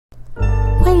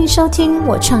收听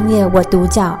我创业我独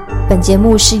角，本节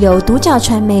目是由独角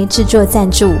传媒制作赞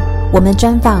助，我们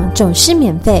专访总是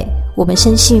免费。我们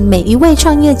深信每一位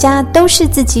创业家都是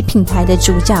自己品牌的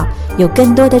主角，有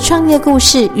更多的创业故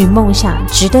事与梦想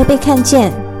值得被看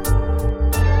见。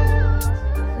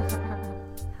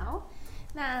好，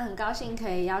那很高兴可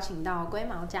以邀请到龟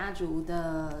毛家族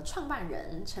的创办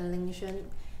人陈林轩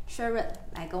Sharon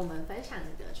来跟我们分享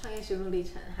你的创业心路历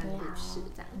程和故事，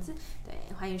这样子。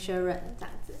对，欢迎 Sharon 这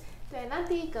样子。对，那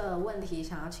第一个问题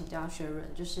想要请教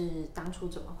Sharon， 就是当初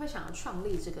怎么会想要创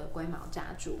立这个龟毛家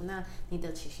族？那你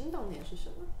的起心动念是什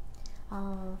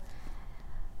么？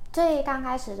最刚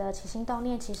开始的起心动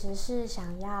念其实是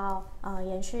想要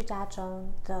延续家中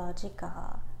的这个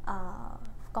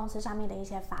公司上面的一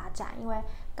些发展，因为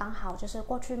刚好就是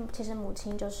过去其实母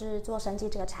亲就是做生技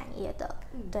这个产业的，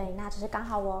对，那只是刚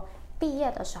好我毕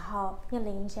业的时候面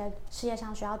临一些事业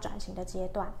上需要转型的阶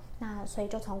段，那所以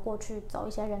就从过去走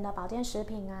一些人的保健食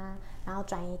品啊，然后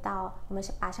转移到我们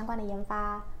把相关的研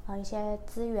发一些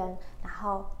资源，然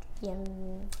后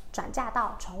转嫁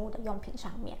到宠物的用品上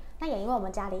面。那也因为我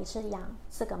们家里是养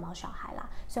4个毛小孩啦，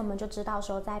所以我们就知道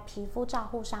说在皮肤照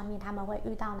护上面他们会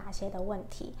遇到哪些的问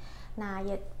题。那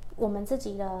也我们自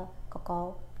己的狗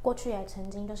狗过去也曾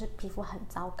经就是皮肤很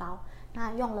糟糕，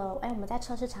那用了我们在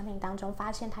测试产品当中发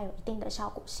现它有一定的效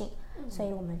果性，所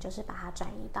以我们就是把它转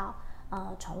移到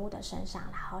宠物的身上，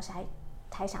然后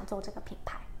才想做这个品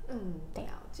牌。对，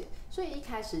了解。所以一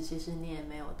开始其实你也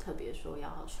没有特别说要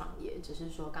创业，只是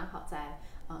说刚好在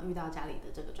遇到家里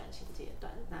的这个转型阶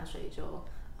段，那所以就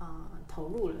投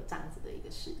入了这样子的一个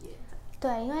事业。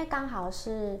对，因为刚好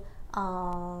是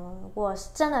我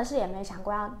真的是也没想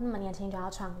过要那么年轻就要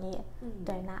创业。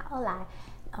对，那二来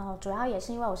主要也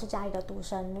是因为我是家里的独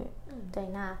生女，对，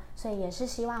那所以也是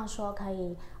希望说可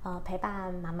以陪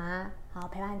伴妈妈，然后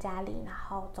陪伴家里，然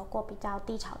后走过比较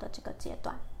低潮的这个阶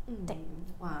段。对，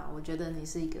哇，我觉得你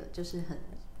是一个就是很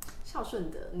孝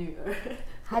顺的女儿，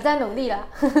还在努力啦，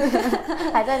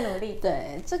还在努力。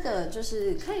对，这个就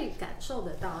是可以感受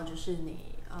得到，就是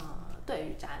你对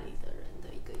于家里的人的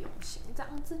一个用心，这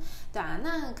样子。对啊，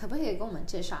那可不可以跟我们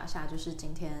介绍一下，就是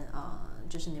今天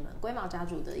就是你们龟毛家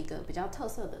族的一个比较特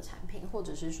色的产品，或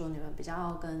者是说你们比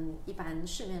较跟一般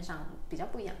市面上比较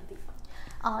不一样的地方？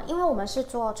因为我们是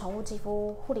做宠物肌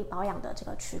肤护理保养的这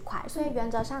个区块，所以原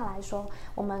则上来说，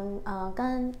我们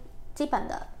跟基本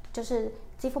的就是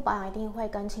肌肤保养一定会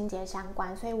跟清洁相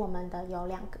关，所以我们的有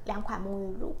两款沐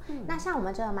浴乳。那像我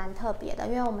们这个蛮特别的，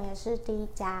因为我们也是第一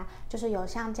家，就是有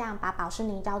像这样把保湿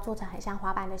凝胶做成很像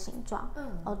花瓣的形状。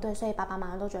对，所以爸爸妈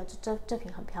妈都觉得这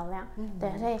瓶很漂亮。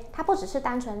对，所以它不只是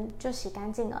单纯就洗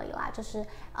干净而已啦，就是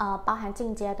包含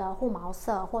进阶的护毛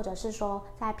色，或者是说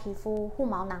在皮肤护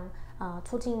毛囊。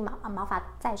促进毛发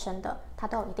再生的，它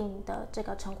都有一定的这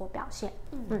个成果表现。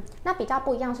那比较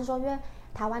不一样是说，因为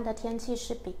台湾的天气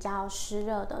是比较湿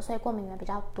热的，所以过敏源比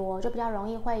较多，就比较容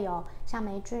易会有像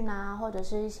霉菌啊，或者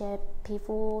是一些皮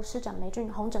肤湿疹、霉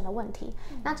菌、红疹的问题。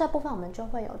那这部分我们就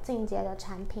会有进阶的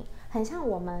产品，很像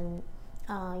我们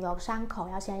有伤口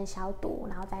要先消毒，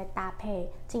然后再搭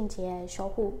配进阶修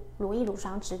护乳液、乳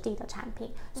霜、质地的产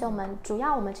品。所以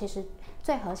我们其实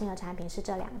最核心的产品是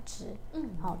这2支，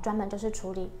专门就是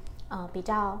处理比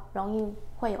较容易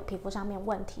会有皮肤上面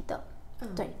问题的，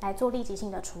对，来做立即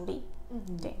性的处理。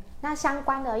对，那相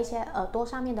关的一些耳朵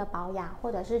上面的保养，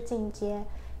或者是进阶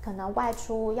可能外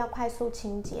出要快速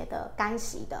清洁的干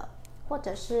洗的，或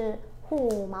者是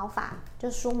护毛发，就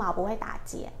梳毛不会打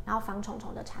结，然后防虫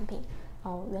虫的产品。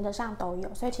原则上都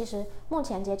有，所以其实目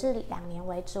前截至2年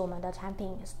为止，我们的产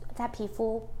品在皮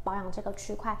肤保养这个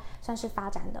区块算是发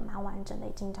展的蛮完整的，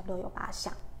已经差不多有8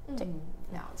项。对，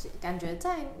了解，感觉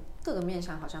在各个面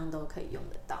向好像都可以用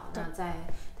得到。那在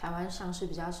台湾上是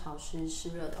比较潮湿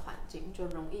湿热的环境，就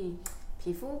容易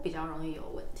皮肤比较容易有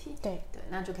问题。对，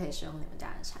那就可以使用你们家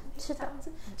的产品。是这样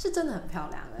子，是真的很漂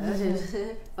亮的，而且就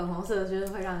是粉红色，就是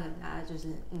会让人家就是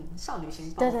少女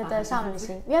心爆发。对，少女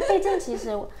心，因为毕竟其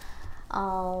实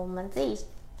我们自己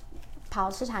跑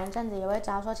市场一阵子也会知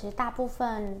道说，其实大部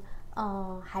分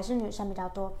还是女生比较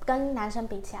多，跟男生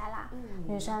比起来啦，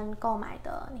女生购买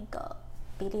的那个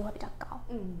比例会比较高。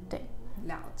对，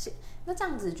了解。那这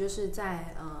样子就是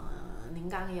在您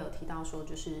刚刚也有提到说，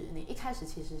就是你一开始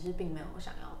其实是并没有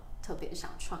想要特别想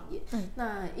创业，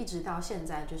那一直到现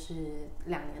在就是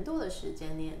2年多的时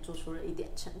间，你也做出了一点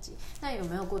成绩。那有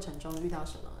没有过程中遇到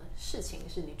什么事情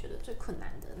是你觉得最困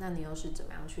难的？那你又是怎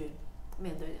么样去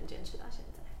面对跟坚持到现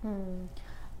在？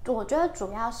我觉得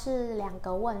主要是2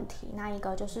个问题，那一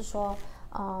个就是说，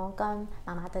跟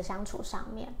妈妈的相处上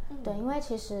面，对，因为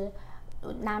其实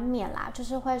难免啦，就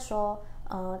是会说，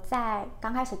在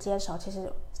刚开始接手，其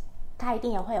实他一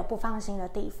定也会有不放心的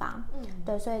地方，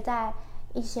对，所以在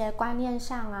一些观念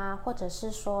上啊，或者是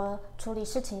说处理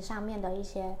事情上面的一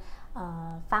些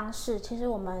方式，其实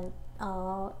我们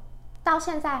到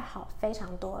现在好非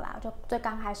常多啦。就最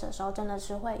刚开始的时候，真的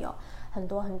是会有很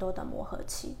多很多的磨合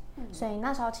期，所以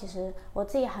那时候其实我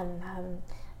自己很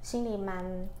心里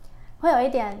会有一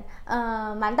点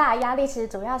蛮大的压力。其实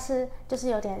主要是就是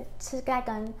有点是在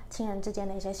跟亲人之间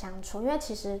的一些相处，因为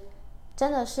其实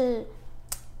真的是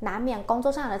难免工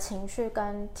作上的情绪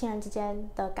跟亲人之间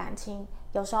的感情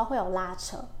有时候会有拉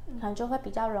扯，可能就会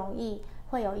比较容易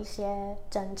会有一些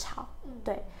争吵，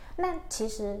对。那其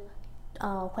实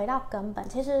回到根本，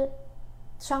其实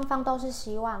双方都是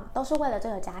希望，都是为了这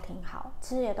个家庭好，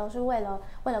其实也都是为了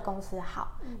公司好，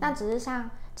那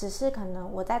只是可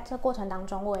能我在这过程当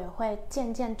中，我也会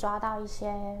渐渐抓到一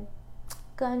些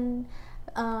跟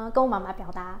我妈妈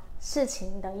表达事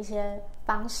情的一些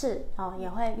方式，也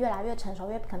会越来越成熟，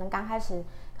因为可能刚开始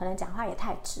可能讲话也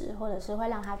太直，或者是会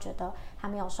让他觉得他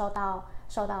没有受到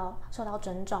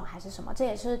尊重还是什么，这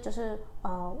也是就是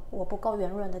我不够圆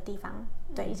润的地方，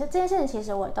对，这件事情其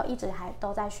实我都一直还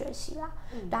都在学习啦，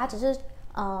对，他只是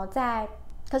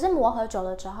可是磨合久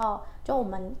了之后，就我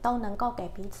们都能够给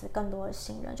彼此更多的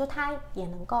信任，就他也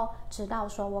能够知道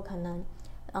说我可能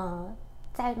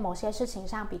在某些事情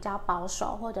上比较保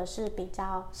守，或者是比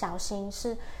较小心，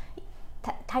是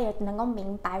他也能够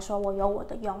明白说我有我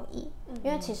的用意，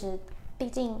因为其实毕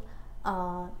竟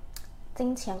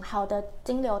金钱好的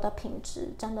金流的品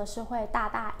质真的是会大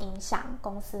大影响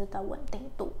公司的稳定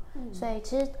度，所以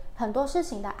其实很多事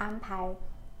情的安排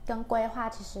跟规划，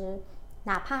其实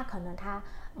哪怕可能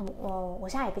我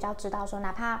现在也比较知道说，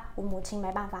哪怕我母亲没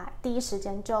办法第一时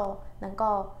间就能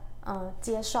够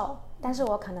接受，但是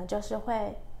我可能就是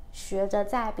会学着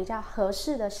在比较合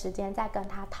适的时间再跟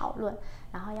他讨论，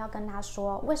然后要跟他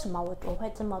说为什么我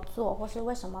会这么做，或是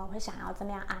为什么我会想要这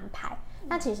么样安排。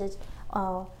那其实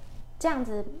这样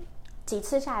子几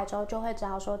次下来之后，就会知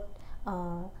道说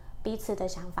彼此的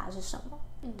想法是什么。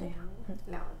对啊，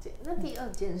了解。那第二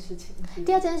件事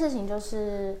情就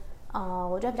是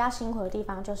我觉得比较辛苦的地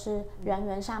方就是人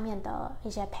员上面的一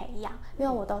些培养，因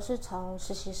为我都是从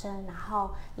实习生，然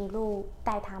后一路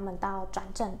带他们到转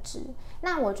正职。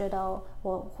那我觉得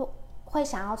我会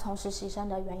想要从实习生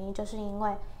的原因，就是因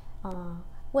为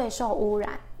未受污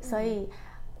染，所以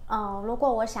如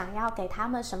果我想要给他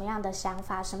们什么样的想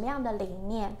法，什么样的理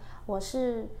念，我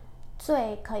是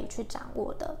最可以去掌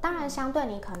握的。当然相对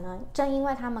你可能正因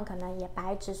为他们可能也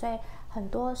白纸，所以很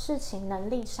多事情能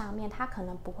力上面他可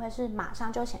能不会是马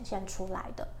上就显现出来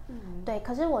的，对。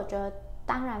可是我觉得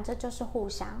当然这就是互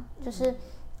相，就是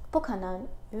不可能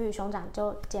鱼与熊掌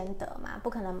就兼得嘛，不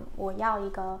可能我要一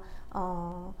个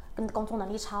跟工作能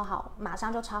力超好马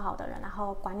上就超好的人，然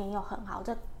后观念又很好，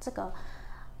这个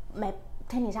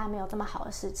天底下没有这么好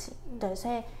的事情，对。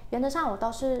所以原则上我都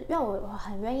是因为我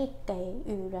很愿意给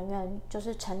予人员就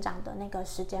是成长的那个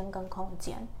时间跟空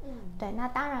间，对。那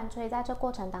当然所以在这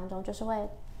过程当中就是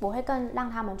我会更让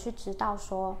他们去知道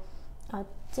说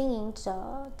经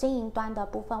营端的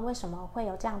部分为什么会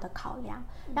有这样的考量，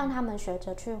让他们学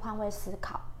着去换位思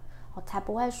考，才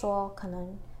不会说可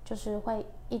能就是会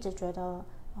一直觉得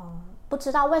不知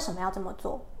道为什么要这么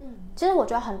做。其实我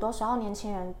觉得很多时候年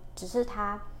轻人只是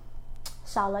他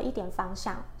少了一点方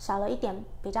向，少了一点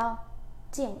比较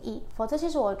建议，否则其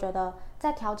实我觉得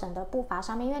在调整的步伐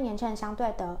上面，因为年轻人相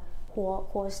对的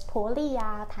活力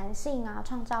啊、弹性啊、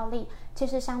创造力，其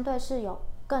实相对是有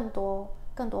更多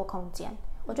空间。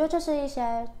我觉得这是一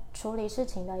些处理事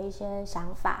情的一些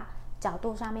想法角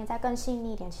度上面再更细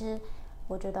腻一点，其实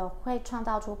我觉得会创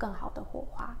造出更好的火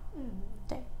花。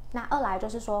对。那二来就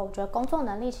是说，我觉得工作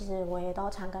能力其实我也都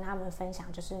常跟他们分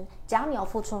享，就是只要你有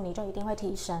付出，你就一定会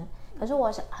提升。可是我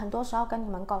很多时候跟你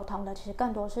们沟通的，其实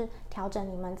更多是调整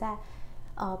你们在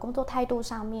工作态度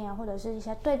上面，或者是一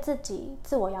些对自己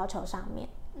自我要求上面。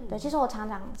对，其实我常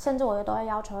常甚至我都会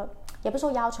要求，也不是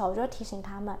说要求，我就会提醒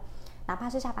他们，哪怕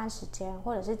是下班时间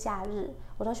或者是假日，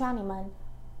我都希望你们。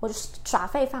我就耍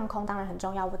废放空当然很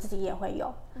重要，我自己也会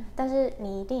有，但是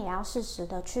你一定也要适时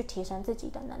的去提升自己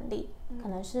的能力，可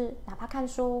能是哪怕看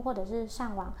书或者是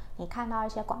上网，你看到一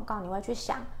些广告，你会去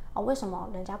想为什么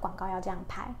人家广告要这样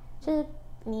拍，就是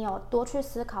你有多去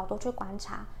思考，多去观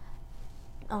察，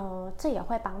这也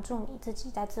会帮助你自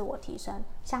己在自我提升。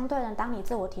相对的，当你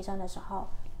自我提升的时候，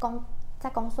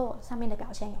在工作上面的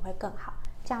表现也会更好，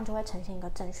这样就会呈现一个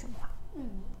正循环。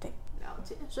对。了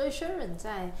解。所以Sharon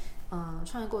在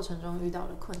创业过程中遇到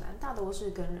的困难，大多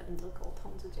是跟人的沟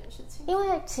通这件事情。因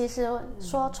为其实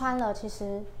说穿了，其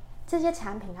实这些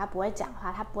产品它不会讲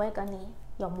话，它不会跟你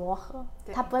有磨合，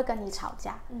它不会跟你吵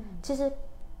架。其实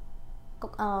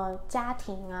家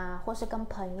庭啊，或是跟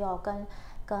朋友、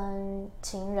跟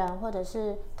情人或者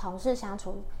是同事相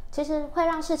处，其实会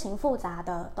让事情复杂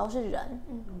的都是人。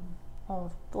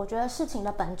我觉得事情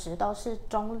的本质都是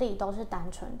中立，都是单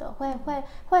纯的，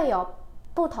会有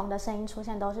不同的声音出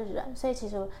现，都是人。所以其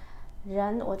实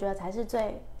人，我觉得才是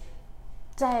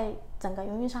在整个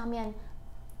营运上面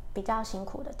比较辛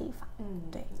苦的地方。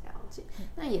对，了解。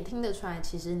那也听得出来，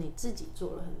其实你自己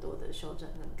做了很多的修正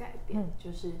跟改变，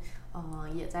就是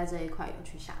也在这一块有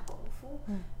去下功夫。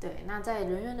对。那在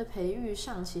人员的培育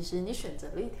上，其实你选择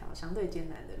了一条相对艰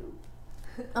难的路。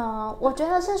我觉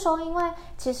得是说，因为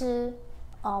其实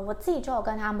我自己就有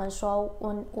跟他们说，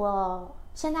我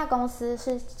现在公司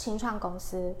是新创公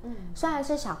司，虽然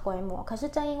是小规模，可是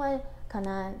正因为可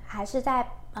能还是在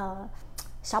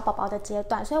小宝宝的阶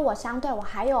段，所以我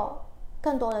还有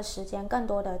更多的时间，更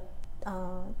多的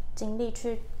精力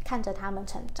去看着他们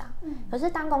成长。可是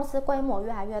当公司规模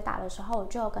越来越大的时候，我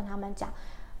就有跟他们讲，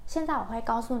现在我会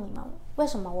告诉你们为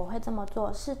什么我会这么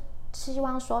做，是希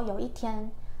望说有一天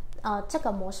这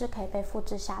个模式可以被复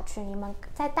制下去。你们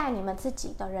在带你们自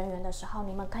己的人员的时候，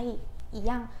你们可以一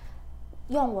样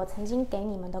用我曾经给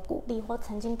你们的鼓励或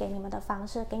曾经给你们的方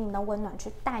式，给你们的温暖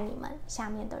去带你们下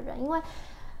面的人。因为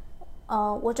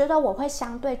我觉得我会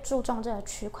相对注重这个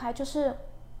区块，就是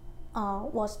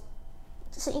我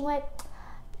是因为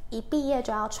一毕业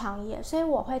就要创业，所以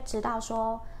我会知道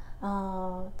说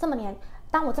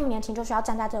当我这么年轻就需要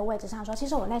站在这个位置上的时候，其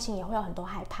实我内心也会有很多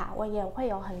害怕，我也会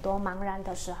有很多茫然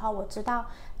的时候。我知道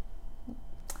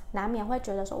难免会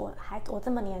觉得说我这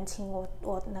么年轻，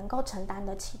我能够承担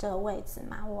得起这个位置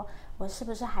吗？我是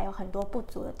不是还有很多不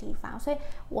足的地方？所以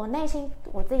我内心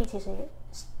我自己其实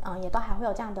也都还会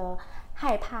有这样的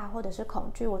害怕或者是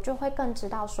恐惧。我就会更知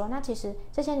道说，那其实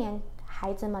这些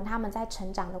孩子们他们在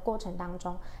成长的过程当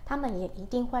中，他们也一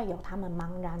定会有他们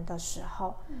茫然的时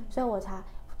候。所以我才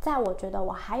在我觉得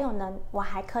我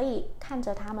还可以看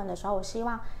着他们的时候，我希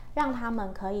望让他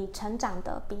们可以成长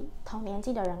的比同年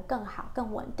纪的人更好、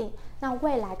更稳定。那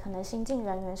未来可能新进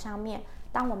人员上面，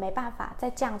当我没办法再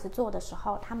这样子做的时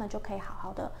候，他们就可以好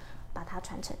好的把它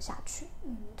传承下去。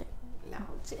对，了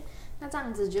解。那这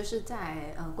样子就是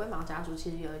在龟毛家族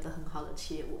其实有一个很好的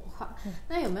企业文化。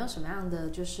那有没有什么样的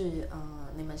就是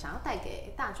你们想要带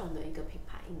给大众的一个品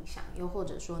牌印象，又或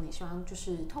者说你希望就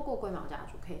是透过龟毛家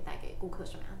族可以带给顾客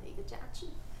什么样的一个价值？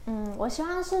我希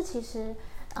望是其实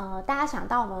大家想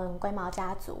到我们龟毛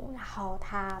家族，然后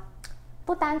它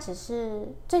不单只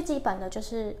是最基本的就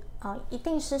是一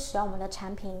定是使用我们的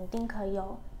产品，一定可以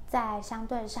有在相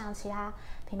对上其他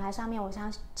品牌上面，我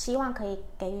希望可以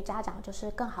给予家长就是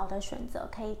更好的选择，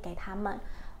可以给他们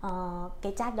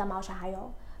给家里的毛小孩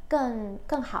有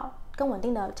更好更稳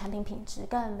定的产品品质，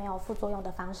更没有副作用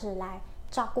的方式来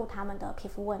照顾他们的皮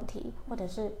肤问题，或者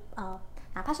是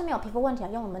哪怕是没有皮肤问题，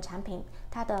用我们产品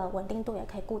它的稳定度也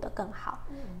可以顾得更好。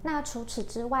那除此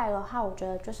之外的话，我觉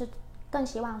得就是更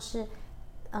希望是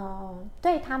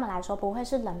对他们来说不会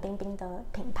是冷冰冰的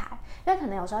品牌，因为可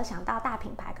能有时候想到大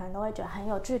品牌可能都会觉得很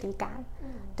有距离感。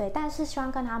对，但是希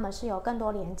望跟他们是有更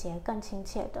多连结、更亲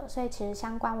切的。所以其实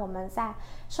相关我们在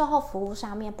售后服务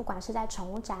上面，不管是在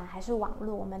宠物展还是网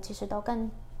络，我们其实都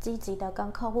更积极的跟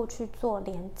客户去做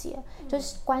连结，就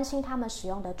是关心他们使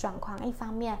用的状况，一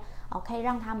方面可以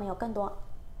让他们有更多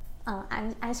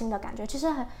安心的感觉。其实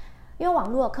因为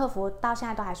网络的客服到现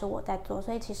在都还是我在做，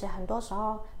所以其实很多时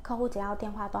候客户接到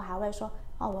电话都还会说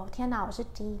我天哪，我是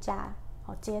第一家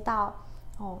接到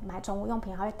买宠物用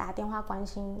品还会打电话关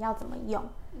心要怎么用。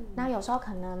那有时候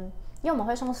可能因为我们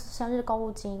会送生日购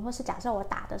物金，或是假设我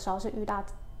打的时候是遇到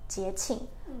节庆，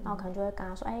然后可能就会跟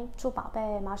他说祝宝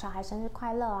贝毛小孩生日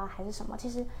快乐啊，还是什么，其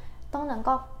实都能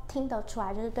够听得出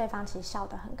来，就是对方其实笑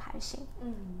得很开心。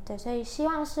对，所以希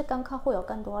望是跟客户有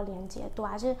更多连结度，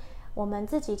还是我们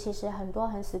自己其实很多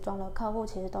很死忠的客户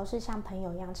其实都是像朋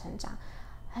友一样成长。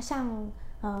他像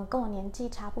跟我年纪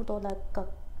差不多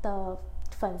的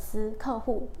粉丝客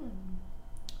户，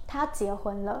他要结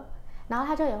婚了，然后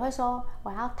他就也会说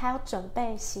他要准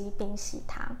备喜饼喜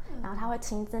糖，然后他会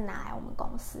亲自拿来我们公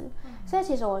司。所以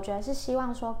其实我觉得是希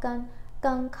望说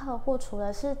跟客户除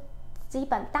了是基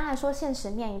本，当然说现实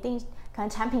面一定可能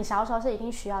产品销售是一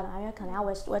定需要的，因为可能要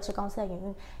维持公司的营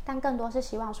运，但更多是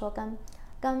希望说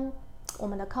跟我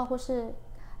们的客户是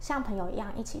像朋友一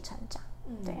样一起成长。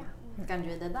对啊，感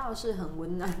觉得到是很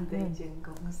温暖的一间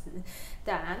公司。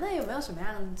对啊，那有没有什么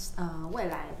样未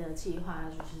来的计划，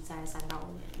就是在3到5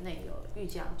年内有预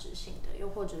计要执行的？又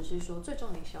或者是说，最终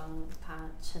你希望它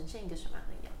呈现一个什么样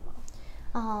的样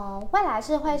貌？未来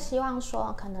是会希望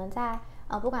说，可能在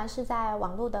不管是在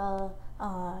网络的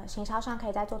行销上可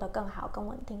以再做得更好、更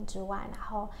稳定之外，然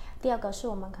后第二个是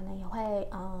我们可能也会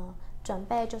准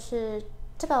备就是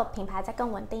这个品牌再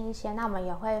更稳定一些，那我们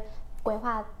也会规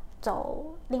划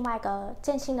走另外一个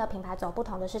建新的品牌，走不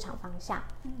同的市场方向。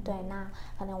对，那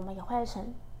可能我们也会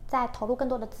再投入更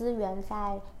多的资源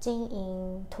在经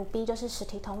营 to B， 就是实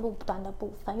体通路端的部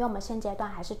分，因为我们现阶段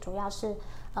还是主要是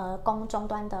供终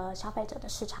端的消费者的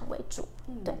市场为主。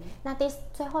对，那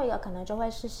最后一个可能就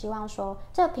会是希望说，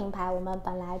这个品牌我们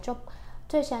本来就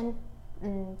最先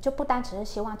就不单只是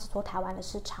希望只做台湾的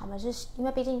市场，我们是因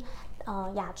为毕竟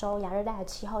亚洲亚热带的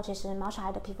气候，其实毛小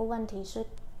孩的皮肤问题是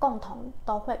共同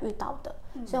都会遇到的，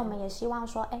所以我们也希望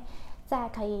说，在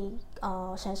可以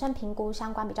审慎评估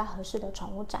相关比较合适的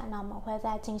宠物展，那我们会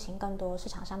再进行更多市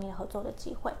场上面合作的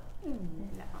机会。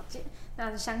了解。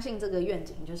那相信这个愿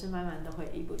景就是慢慢都会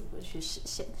一步一步去实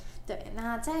现。对，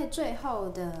那在最后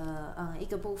的一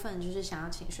个部分，就是想要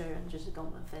请学人就是跟我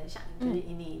们分享，就是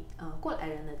以你过来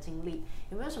人的经历，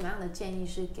有没有什么样的建议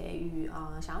是给予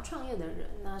想要创业的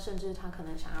人，那甚至他可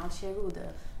能想要切入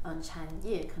的产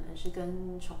业，可能是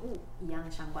跟宠物一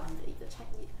样相关的一个产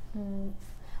业？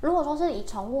如果说是以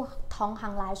宠物同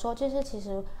行来说，就是其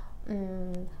实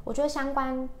我觉得相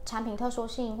关产品特殊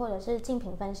性或者是竞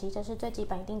品分析，这是最基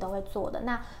本一定都会做的。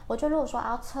那我觉得如果说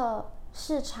要测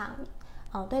市场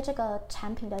对这个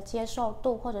产品的接受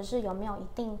度，或者是有没有一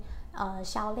定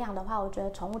销量的话，我觉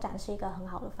得宠物展是一个很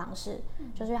好的方式，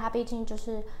就是它毕竟就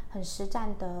是很实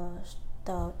战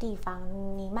的地方，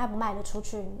你卖不卖得出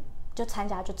去就参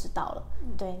加就知道了。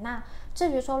对，那至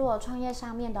于说如果创业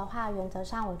上面的话，原则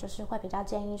上我就是会比较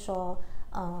建议说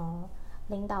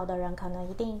领导的人可能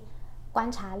一定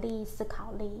观察力、思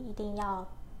考力一定要，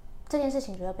这件事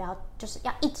情觉得不要就是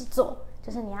要一直做，就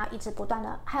是你要一直不断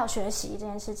的，还有学习这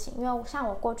件事情。因为像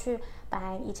我过去本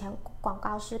来以前广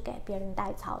告是给别人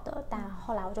代操的，但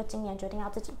后来我就今年决定要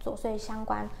自己做，所以相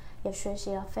关也学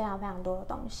习了非常非常多的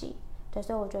东西。对，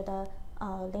所以我觉得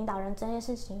领导人这件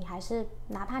事情还是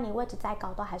哪怕你位置再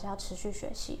高，都还是要持续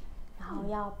学习，然后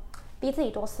要逼自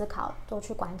己多思考，多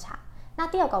去观察。那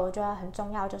第二个我觉得很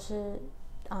重要，就是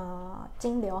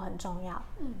金流很重要，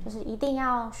就是一定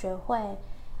要学会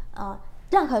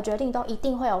任何决定都一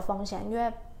定会有风险，因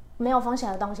为没有风险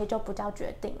的东西就不叫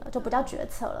决定了，就不叫决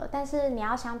策了。但是你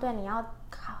要相对你要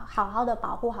好好的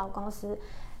保护好公司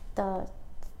的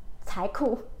财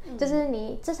库，就是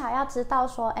你至少要知道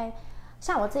说，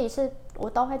像我自己我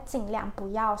都会尽量不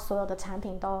要所有的产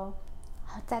品都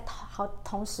在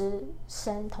同时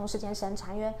间生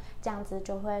产，因为这样子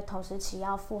就会同时期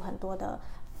要付很多的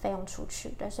费用出去。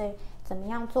对，所以怎么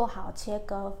样做好切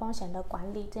割风险的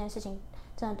管理这件事情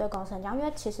真的对公司很重要，因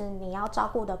为其实你要照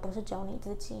顾的不是只有你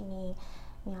自己，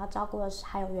你要照顾的是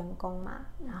还有员工嘛，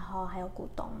然后还有股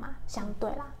东嘛，相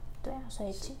对啦，对啊，所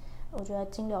以我觉得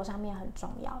金流上面很重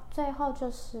要。最后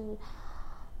就是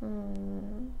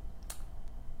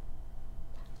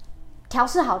调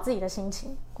试好自己的心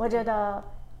情，我觉得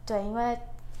对，因为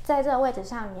在这个位置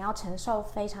上你要承受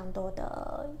非常多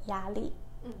的压力，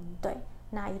对，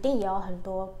那一定也有很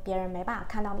多别人没办法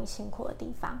看到你辛苦的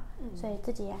地方，所以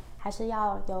自己还是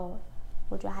要有，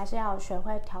我觉得还是要学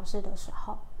会调试的时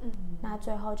候。那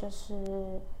最后就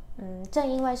是正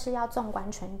因为是要纵观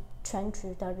全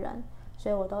局的人，所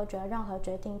以我都觉得任何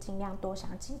决定尽量多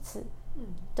想几次，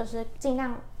就是尽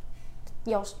量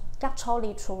要抽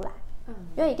离出来，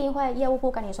因为一定会业务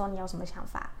部跟你说你有什么想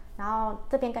法，然后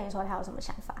这边跟你说他有什么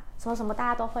想法，什么什么大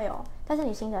家都会有，但是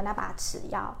你心里那把尺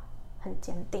要很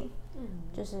坚定，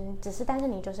但是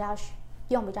你就是要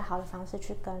用比较好的方式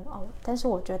去跟但是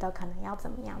我觉得可能要怎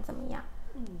么样，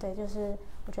对，就是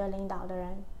我觉得领导的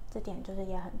人这点就是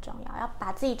也很重要，要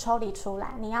把自己抽离出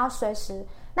来，你要随时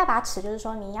那把尺，就是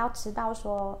说你要知道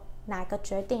说哪个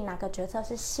决定哪个决策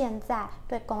是现在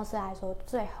对公司来说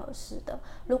最合适的，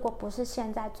如果不是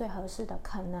现在最合适的，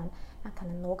可能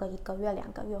挪个1个月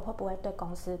2个月，会不会对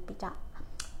公司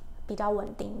比较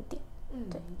稳定一点？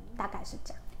对，大概是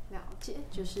这样。了解，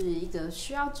就是一个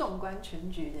需要纵观全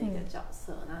局的一个角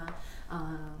色。那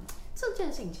这件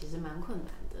事情其实蛮困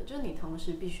难的，就是你同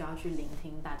时必须要去聆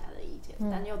听大家的意见，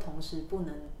但又同时不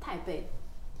能太被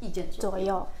意见左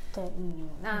右。对，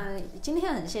那今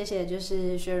天很谢谢，就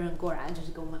是学人过来，就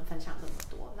是跟我们分享这么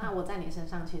多。那我在你身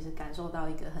上其实感受到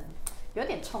一个有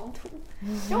点冲突，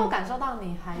因为我感受到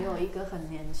你还有一个很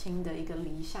年轻的一个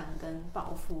理想跟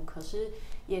抱负，可是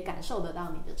也感受得到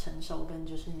你的成熟跟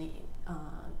就是你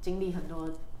经历很多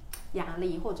压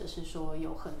力，或者是说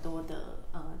有很多的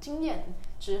经验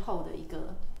之后的一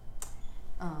个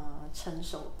成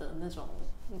熟的那种。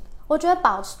我觉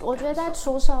得在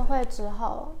出社会之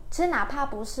后，其实哪怕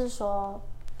不是说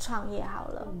创业好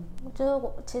了，就是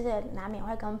我其实也难免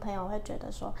会跟朋友会觉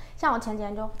得说，像我前几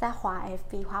天就在滑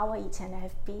FB， 滑我以前的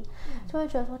FB，就会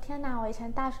觉得说，天哪，我以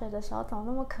前大学的时候怎么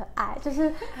那么可爱，就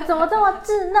是怎么这么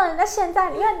稚嫩？那现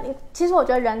在，因为其实我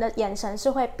觉得人的眼神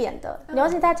是会变的，尤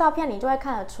其在照片你就会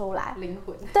看得出来，灵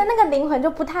魂，对，那个灵魂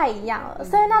就不太一样了。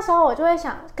所以那时候我就会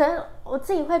想，可能我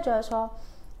自己会觉得说，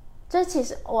就是其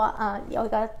实我有一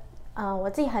个我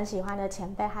自己很喜欢的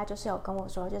前辈，他就是有跟我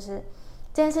说，就是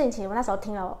这件事情，其实我那时候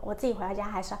听了，我自己回到家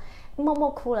还是默默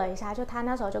哭了一下。就他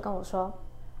那时候就跟我说，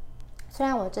虽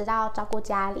然我知道照顾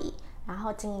家里，然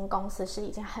后经营公司是一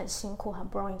件很辛苦、很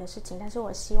不容易的事情，但是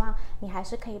我希望你还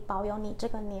是可以保有你这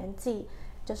个年纪，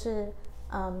就是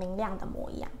明亮的模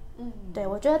样。对，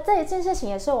我觉得这一件事情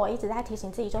也是我一直在提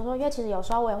醒自己，就是说，因为其实有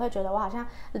时候我也会觉得我好像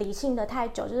理性的太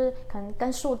久，就是可能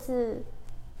跟数字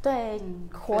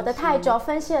活得太久，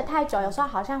分析的太久，有时候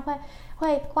好像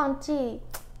会忘记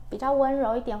比较温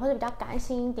柔一点，或者比较感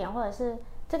性一点，或者是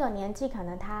这个年纪可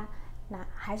能他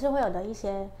还是会有的一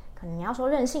些，可能你要说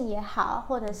任性也好，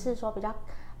或者是说比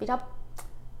较，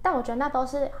但我觉得那都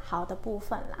是好的部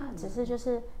分啦。只是就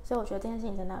是，所以我觉得这件事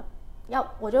情真的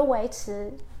我觉得维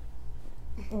持。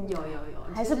有，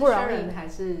还是不容易，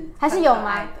还是有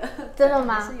吗？真的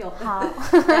吗？还是有。好，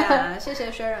对啊，谢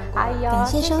谢Sharon。感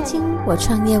谢收听《我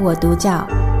创业我独角》，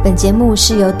本节目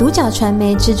是由独角传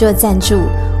媒制作赞助，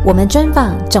我们专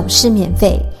访总是免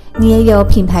费。你也有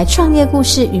品牌创业故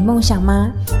事与梦想吗？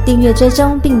订阅追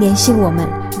踪并联系我们，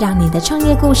让你的创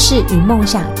业故事与梦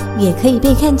想也可以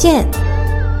被看见。